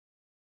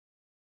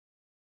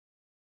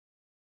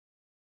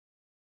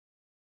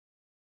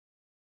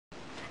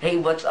Hey,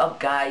 what's up,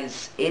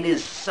 guys? It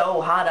is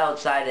so hot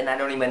outside, and I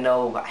don't even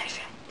know. I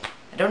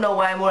don't know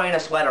why I'm wearing a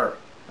sweater.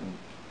 I'm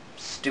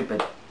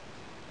stupid,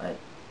 but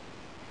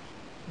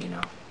you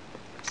know,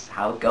 it's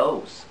how it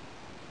goes.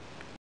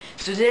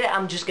 So today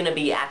I'm just gonna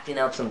be acting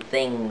out some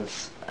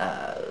things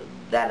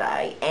that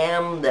I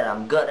am, that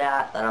I'm good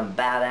at, that I'm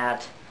bad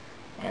at,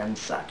 and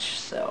such.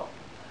 So,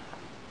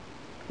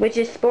 which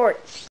is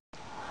sports.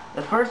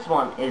 The first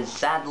one is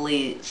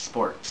sadly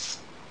sports.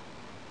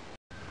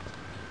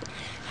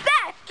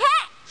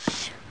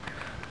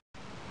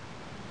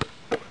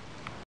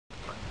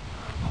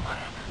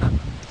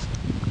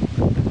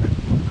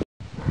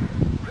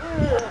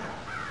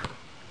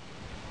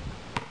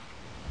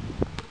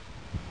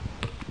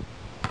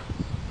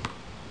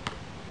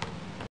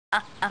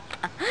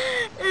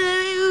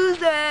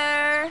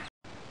 Loser.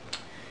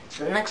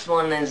 So the next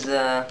one is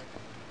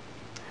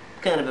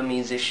kind of a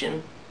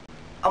musician.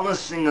 I'm a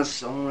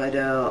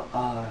singer-songwriter.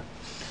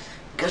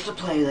 Guess to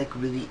play like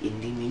really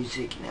indie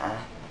music,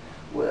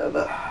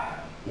 whatever,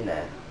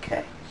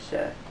 Okay,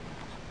 so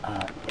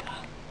yeah.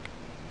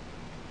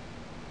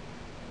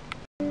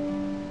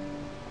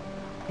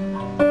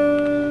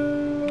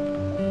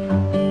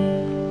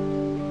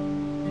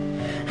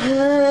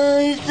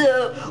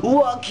 So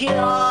what can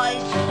I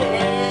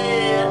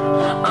say?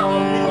 I'm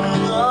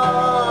in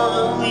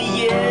love with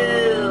you,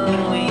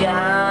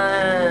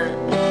 yeah.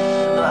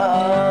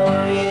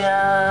 Oh, yeah.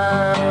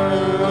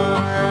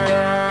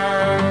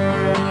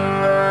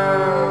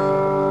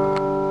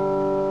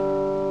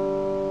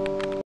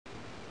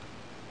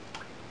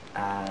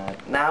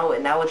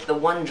 Now it's the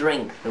one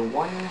drink, the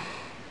one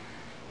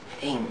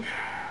thing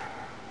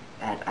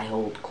that I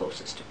hold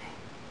closest to me.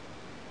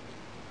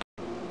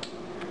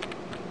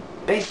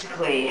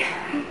 Basically,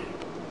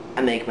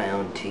 I make my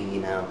own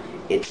tea,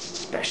 it's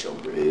special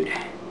brewed.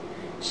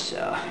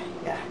 So,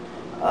 yeah.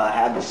 I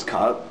have this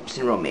cup, it's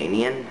in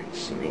Romanian,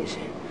 it's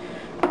amazing.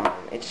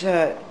 It's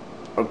a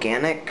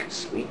organic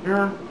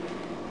sweetener.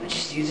 I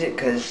just use it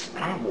because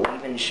I don't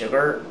believe in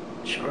sugar.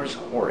 Sugar is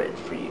horrid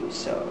for you,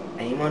 so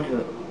anyone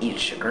who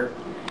eats sugar,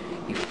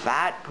 you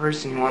fat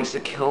person who wants to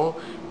kill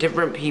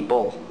different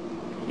people,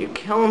 you're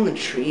killing the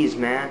trees,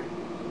 man,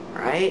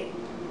 right?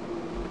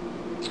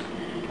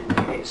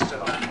 Okay,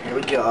 so here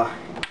we go.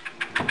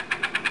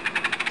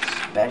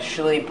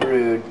 Specially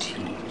brewed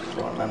tea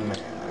for my man.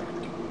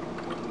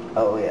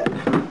 Oh yeah.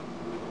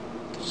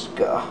 Let's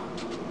go.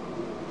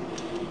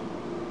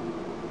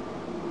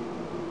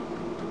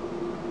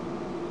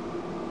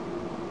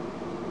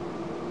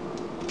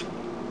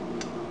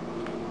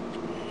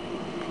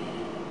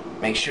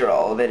 Make sure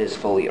all of it is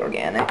fully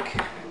organic.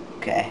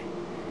 Okay.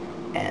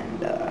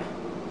 And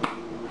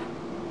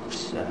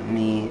it's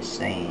me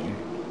saying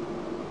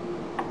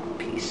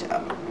peace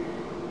out.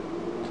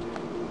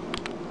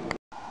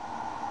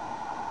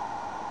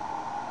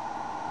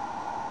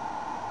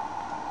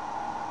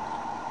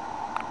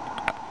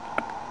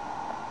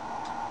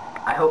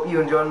 I hope you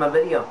enjoyed my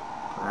video.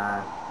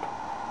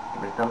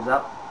 Give it a thumbs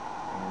up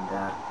and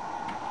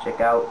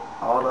check out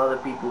all the other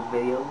people's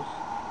videos.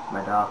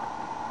 My dog.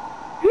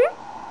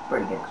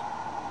 Pretty gangster.